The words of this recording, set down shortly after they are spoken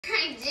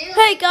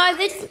Hey guys,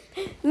 it's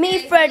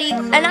me, Freddy,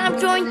 and I'm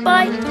joined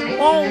by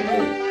Baldy,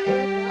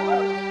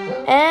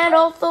 and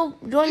also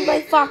joined by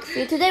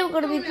Foxy. Today we're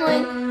going to be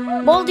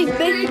playing Baldy's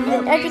Basics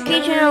in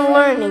Education and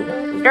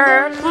Learning.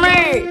 That's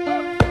me!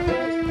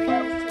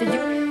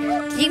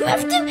 Do you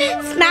have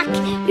to smack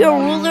your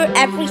ruler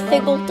every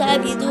single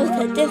time you do a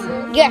sentence?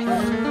 Yes.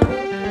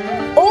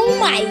 Oh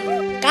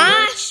my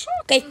gosh!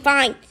 Okay,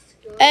 fine.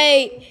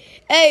 Hey,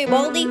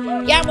 Baldy.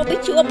 Yeah, I'll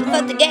beat you up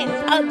inside the game.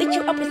 I'll beat you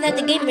up inside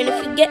the game, and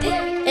if you get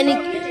any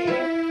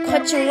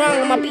question wrong,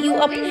 I'm gonna beat you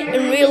up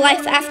in real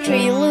life after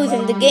you lose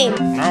in the game.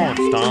 Now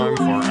it's time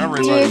for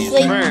everybody's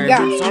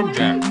favorite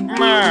subject,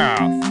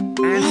 math.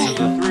 Answer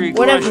the three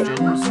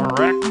questions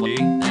correctly,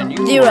 and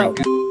you Zero.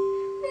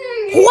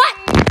 What?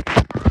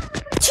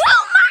 2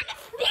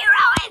 minus 0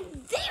 is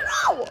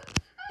 0!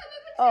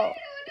 Oh,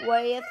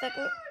 wait a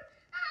second.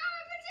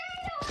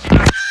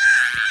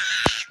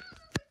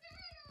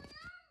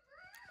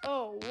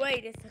 Oh,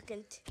 wait a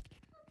second.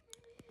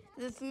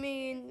 This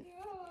means...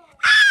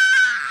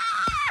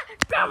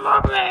 Come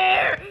over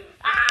here!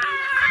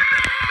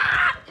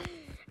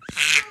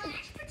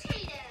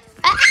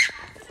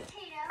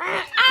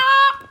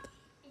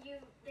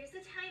 There's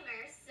a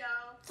timer,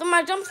 So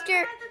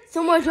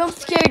my jump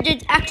scare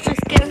did actually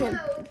scare him.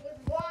 with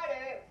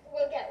water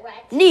will get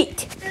wet.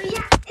 Neat. So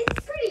yeah,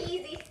 it's pretty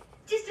easy.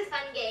 Just a fun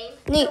game.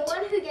 Neat. The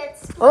one who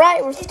gets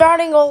Alright, we're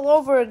starting all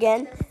over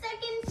again. the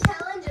second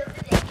challenge of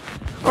the day.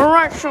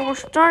 Alright, so we're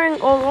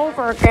starting all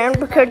over again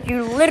because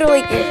you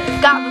literally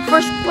got the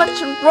first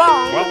question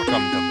wrong.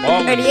 Welcome to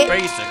Baldy's Idiot.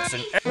 Basics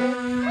and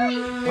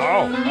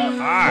Oh,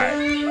 hi.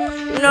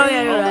 No,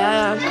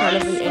 yeah, I'm kind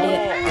of an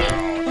idiot.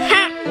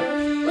 Ha!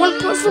 1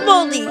 point for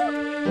Baldy.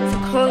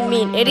 Calling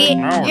me an idiot?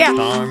 Now it's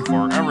time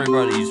for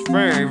everybody's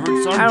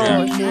favorite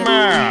subject,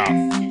 math.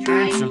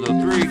 Answer the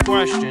 3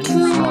 questions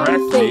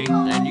correctly,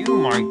 and you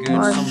might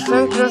get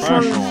something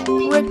special.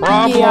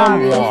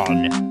 Problem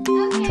 1.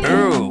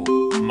 2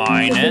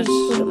 minus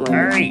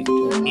 8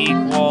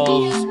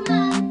 equals...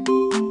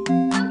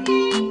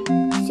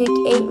 Take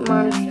 8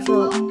 minus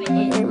 2.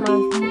 8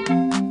 minus 2.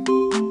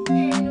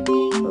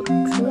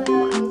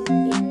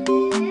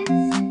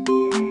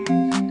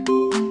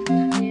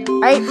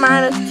 8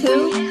 minus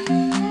 2.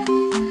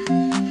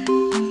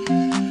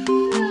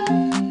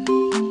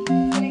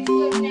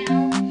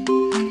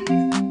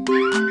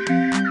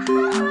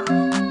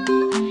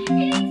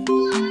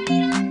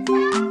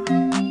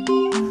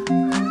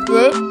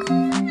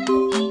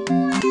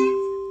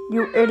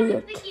 You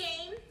idiot.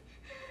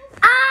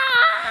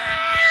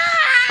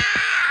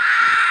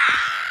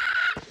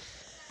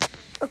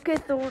 Okay,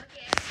 so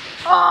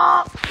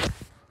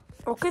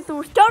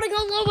we're starting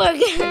all over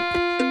again.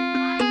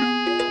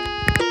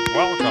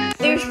 Welcome.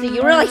 Seriously,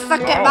 you really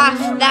suck at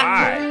math that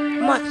Hi.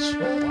 much.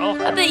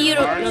 Welcome I bet you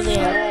don't know the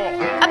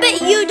answer. I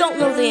bet you don't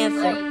know the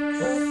answer.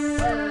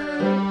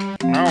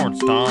 Now it's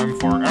time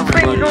for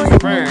everybody's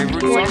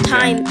favorite What subject,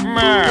 time?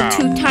 math.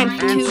 2 times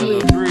 2 Answer the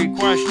is 3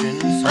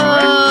 questions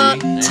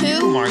correctly, and 2?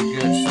 you might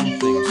get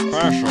something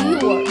special. You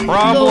are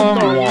Problem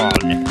so 1.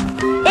 It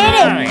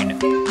 9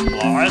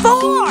 plus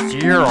 4.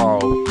 0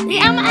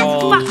 Yeah, I'm gonna ask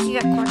equals... Foxy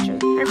that question.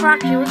 Hey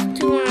Foxy, what's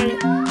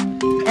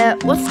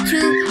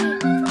 2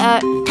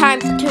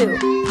 times 2?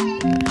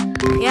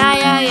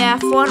 Yeah,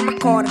 4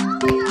 1/4.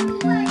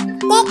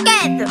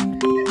 Cookies!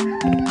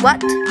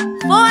 What?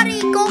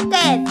 40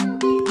 cookies!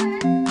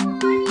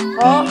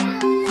 Oh,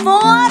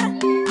 4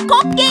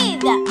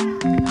 cookies!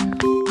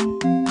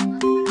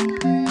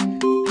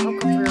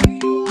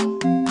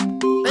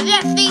 But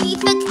yeah, see, he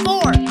said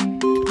 4.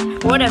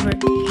 Whatever.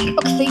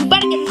 Okay, so you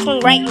better get this one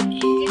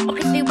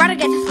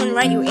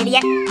right, you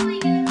idiot.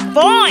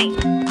 Fine!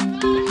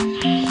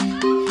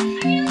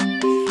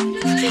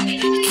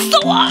 It's so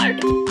hard!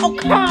 Oh,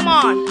 come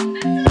on!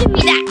 Give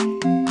me that!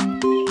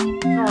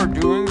 You're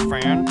doing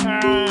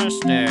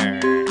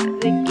fantastic.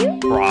 Thank you.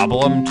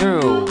 Problem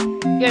 2.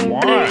 Yeah,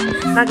 1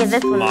 I'll get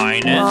this one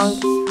minus wrong.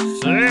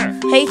 6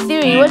 Hey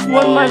Siri, what's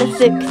 1 minus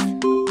 6?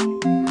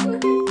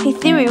 Hey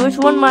Siri, what's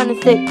 1 minus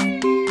 6?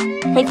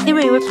 Hey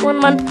Siri, what's 1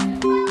 minus...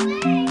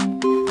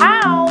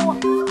 Ow!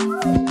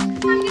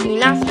 You're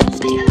not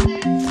supposed to.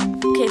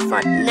 Okay,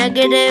 fine. -5.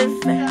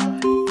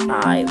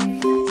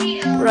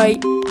 Right.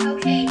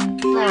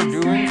 You're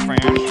doing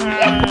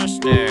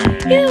fantastic.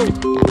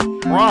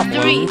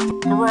 Problem 3.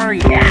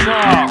 Great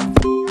job.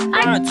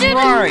 That's did it.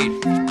 right.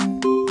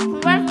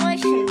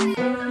 Congratulations.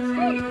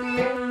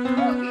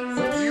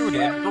 You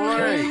did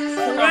great.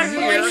 Come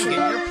here and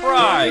get your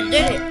prize.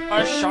 Did it. A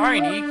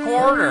shiny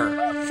quarter.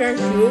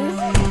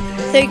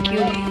 Thank you.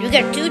 You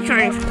got 2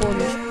 Chinese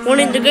quarters. 1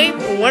 in the game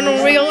and 1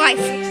 in real life.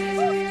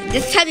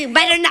 This time you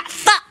better not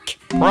suck.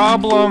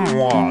 Problem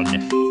 1.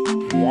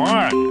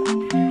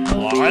 1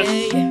 plus...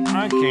 Okay.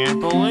 I can't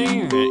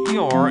believe it.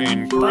 You're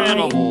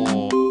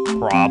incredible.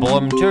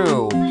 Problem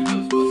 2.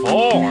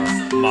 4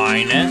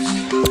 minus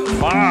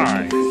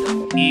 5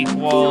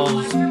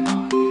 equals...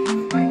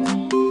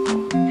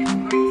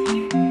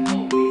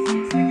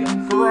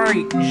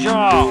 Great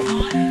job.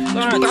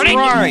 That's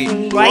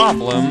right.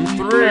 Problem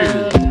 3.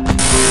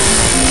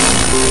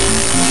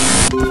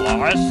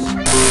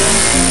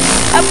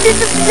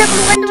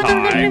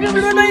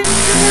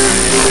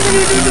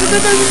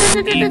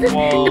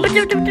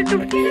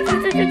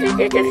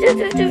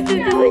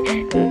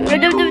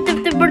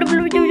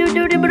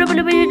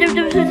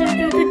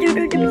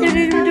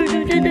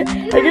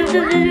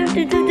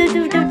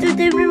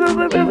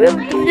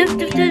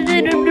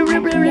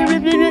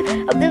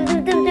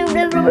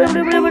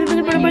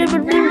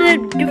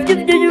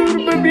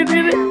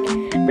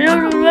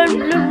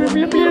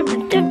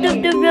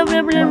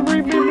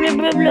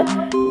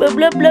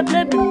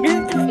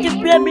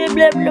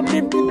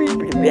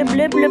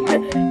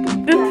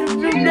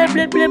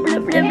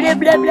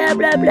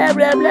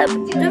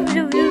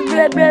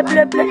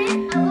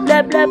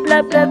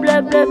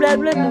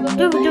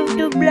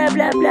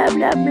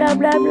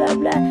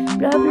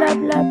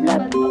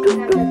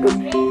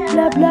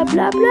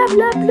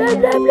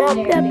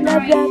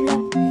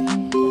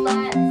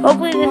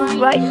 Hopefully this is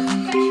right.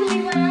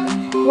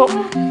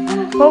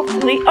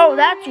 Hopefully. Oh,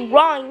 that's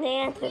wrong, the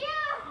answer.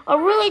 Oh,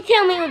 really?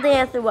 Tell me what the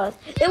answer was.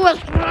 It was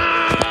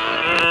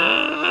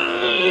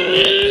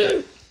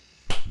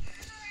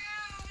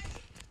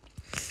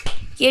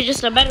You're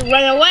just a better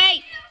run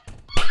away.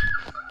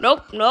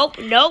 Nope. No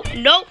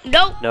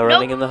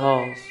running in the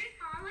halls.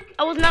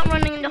 I was not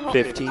running in the hall.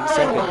 15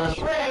 seconds.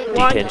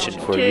 1, Detention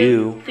for 2,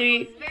 you.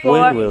 3, 4,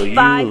 When will you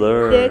 5,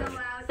 learn? 6,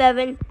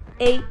 7,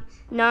 8,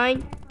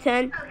 9,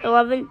 10,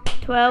 11,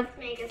 12,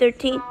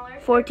 13,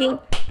 14,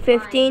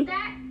 15,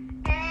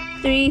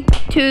 3,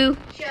 2,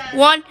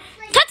 1. Time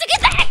to get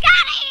the heck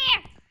out of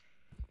here!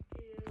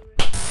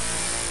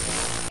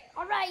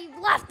 Alright, you've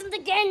left in the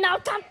game now.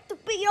 Time to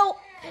beat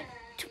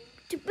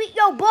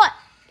your butt.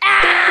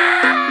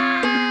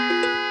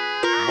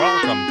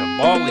 Welcome to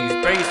Baldy's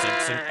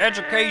Basics in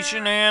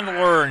Education and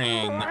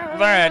Learning.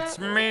 That's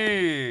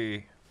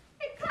me.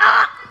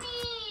 Aw.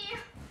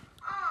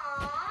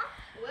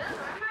 Well,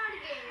 I'm out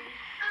again.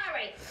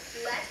 Alright,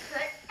 let's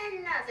put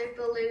another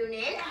balloon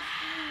in.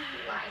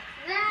 Like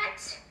that.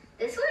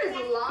 This one is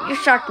long. You're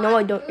shocked. No,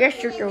 I don't.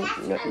 Yes, you're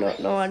shocked.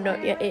 No, I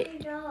don't. Yeah,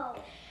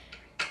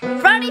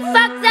 Freddy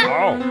fucks up.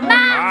 Oh,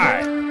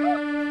 hi.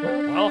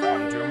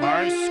 Welcome to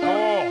my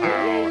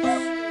schoolhouse.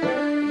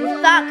 You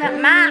suck at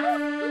math.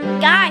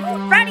 Guys,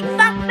 Freddy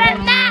fucks